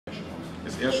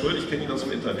Er schuld, ich kenne ihn aus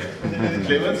dem Internet.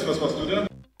 Clemens, was machst du da?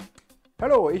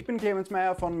 Hallo, ich bin Clemens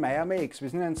Mayer von mayermakes. Wir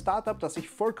sind ein Startup, das sich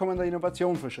vollkommen der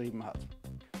Innovation verschrieben hat.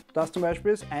 Das zum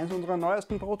Beispiel ist eines unserer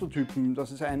neuesten Prototypen.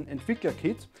 Das ist ein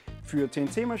Entwickler-Kit für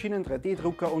CNC-Maschinen,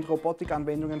 3D-Drucker und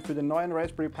Robotikanwendungen für den neuen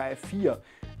Raspberry Pi 4.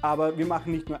 Aber wir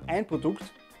machen nicht nur ein Produkt,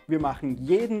 wir machen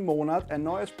jeden Monat ein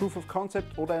neues Proof of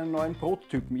Concept oder einen neuen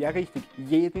Prototypen. Ja richtig,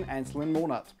 jeden einzelnen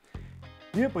Monat.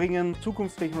 Wir bringen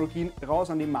Zukunftstechnologien raus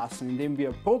an die Massen, indem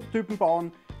wir Prototypen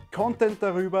bauen, Content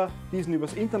darüber, diesen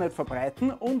übers Internet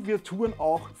verbreiten und wir touren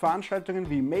auch Veranstaltungen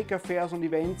wie Maker-Fairs und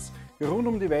Events rund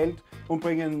um die Welt und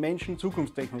bringen Menschen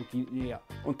Zukunftstechnologie näher.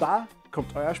 Und da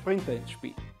kommt euer Sprinter ins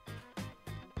Spiel.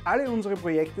 Alle unsere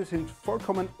Projekte sind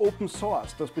vollkommen Open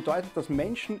Source. Das bedeutet, dass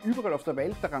Menschen überall auf der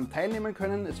Welt daran teilnehmen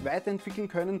können, es weiterentwickeln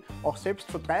können, auch selbst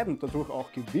vertreiben, dadurch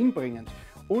auch gewinnbringend.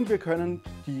 Und wir können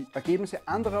die Ergebnisse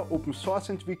anderer Open Source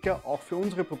Entwickler auch für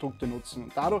unsere Produkte nutzen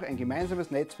und dadurch ein gemeinsames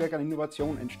Netzwerk an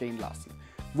Innovation entstehen lassen.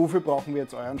 Wofür brauchen wir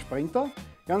jetzt euren Sprinter?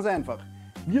 Ganz einfach.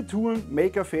 Wir touren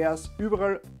Maker Fairs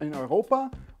überall in Europa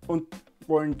und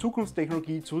wollen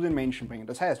Zukunftstechnologie zu den Menschen bringen.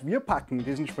 Das heißt, wir packen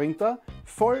diesen Sprinter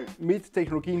voll mit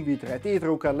Technologien wie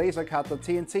 3D-Drucker, Lasercutter,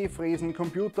 CNC-Fräsen,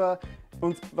 Computer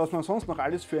und was man sonst noch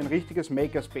alles für ein richtiges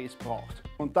Makerspace braucht.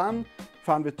 Und dann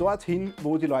fahren wir dorthin,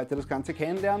 wo die Leute das Ganze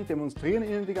kennenlernen, demonstrieren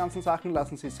ihnen die ganzen Sachen,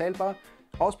 lassen sie selber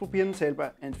ausprobieren,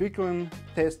 selber Entwicklungen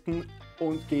testen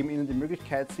und geben ihnen die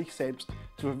Möglichkeit, sich selbst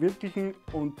zu verwirklichen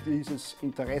und dieses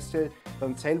Interesse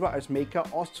dann selber als Maker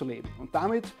auszuleben. Und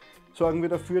damit sorgen wir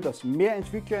dafür, dass mehr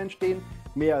Entwickler entstehen,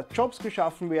 mehr Jobs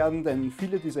geschaffen werden, denn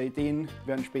viele dieser Ideen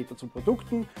werden später zu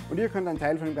Produkten und ihr könnt ein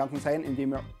Teil von dem Ganzen sein,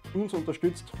 indem ihr uns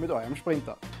unterstützt mit eurem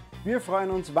Sprinter. Wir freuen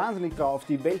uns wahnsinnig darauf,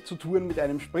 die Welt zu touren mit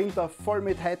einem Sprinter voll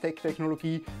mit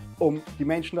Hightech-Technologie, um die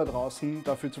Menschen da draußen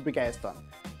dafür zu begeistern.